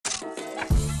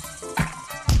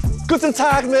Guten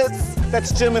Tag, mates.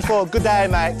 That's German for good day,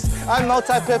 mate. I'm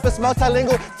multi-purpose,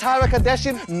 multilingual, Tyra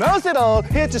Kardashian knows it all,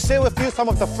 here to share with you some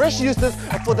of the fresh uses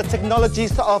for the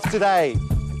technologies of today.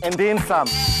 And then some.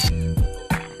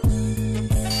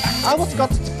 I was got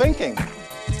to thinking.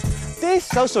 These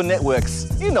social networks,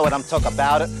 you know what I'm talking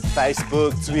about,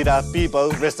 Facebook, Twitter,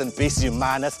 Bebo, rest in peace,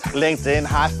 humanus, LinkedIn,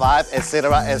 High Five,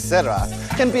 etc., etc.,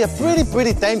 can be a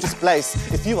pretty dangerous place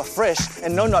if you are fresh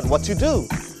and know not what to do.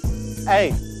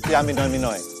 Hey, yami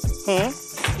noi.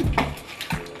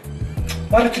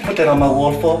 Why did you put that on my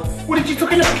wall for? What did you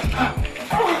took it?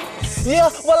 Yeah,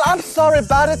 well, I'm sorry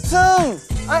about it too.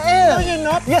 I am. No, you're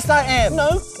not. Yes, I am.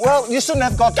 No. Well, you shouldn't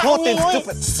have got caught in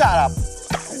stupid. Shut up.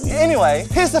 Anyway,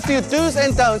 here's a few do's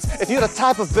and don'ts if you're the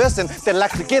type of person that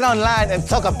likes to get online and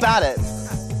talk about it.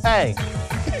 Hey.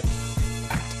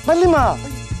 Malima.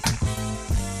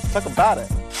 Talk about it.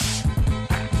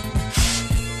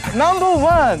 Number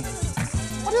one.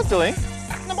 What are you doing?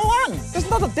 Number one. It's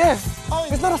not a deaf. Oh,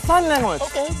 it's not a sign language.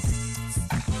 Okay.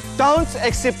 Don't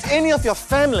accept any of your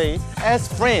family as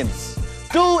friends.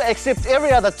 Do accept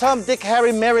every other Tom, Dick,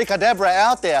 Harry, Mary, Cadabra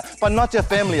out there, but not your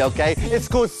family, okay? It's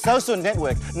called social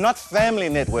network, not family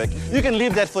network. You can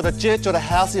leave that for the church or the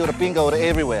house or the bingo or the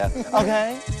everywhere,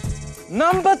 okay?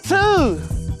 Number two.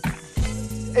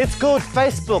 It's called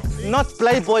Facebook, not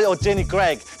Playboy or Jenny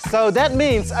Craig. So that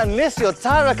means unless your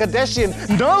Tyra Kardashian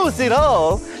knows it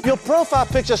all, your profile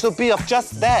picture should be of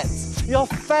just that. Your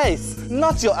face,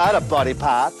 not your other body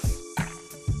parts.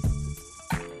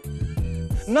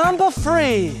 Number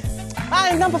three.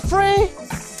 Hey, number three.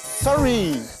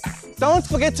 Sorry. Don't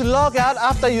forget to log out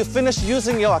after you finish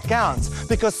using your account,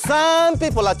 because some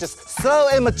people are just so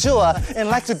immature and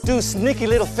like to do sneaky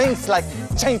little things like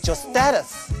change your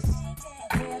status.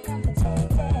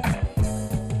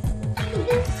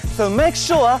 So make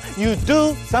sure you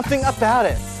do something about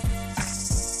it.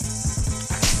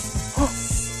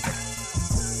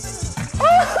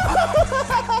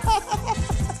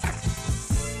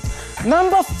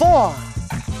 Number four.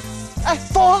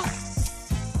 Four.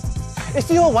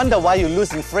 If you wonder why you're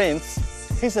losing friends,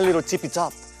 here's a little tippy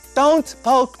top. Don't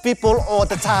poke people all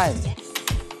the time.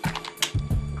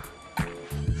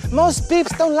 Most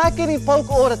peeps don't like getting poked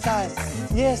all the time.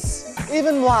 Yes,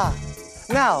 even moi.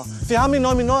 Now, Fiami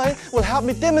Noi will help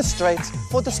me demonstrate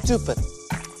for the stupid.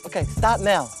 Okay, start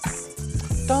now.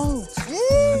 Don't.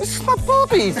 This is my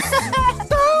boobies.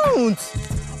 Don't.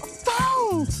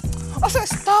 I said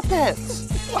stop it.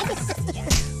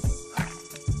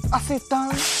 I said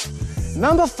don't.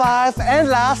 Number five and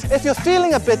last, if you're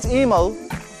feeling a bit emo,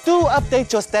 do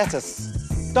update your status.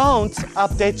 Don't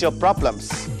update your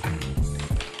problems.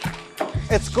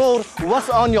 It's called what's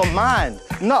on your mind,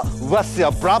 not what's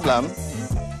your problem.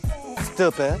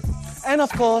 Stupid. And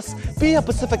of course, be a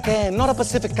Pacifican, not a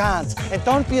Pacificans. And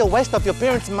don't be a waste of your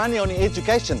parents' money on your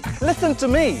education. Listen to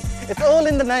me. It's all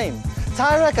in the name.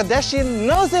 Tyra Kardashian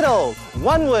knows it all.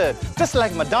 One word, just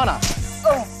like Madonna.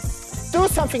 Oh, do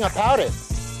something about it.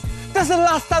 This is the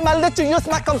last time I let you use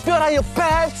my computer, you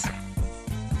pants.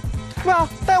 Well,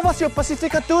 that was your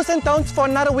Pacifica do's and don'ts for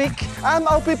another week. I'm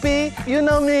OPP, you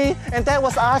know me, and that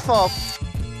was our fault.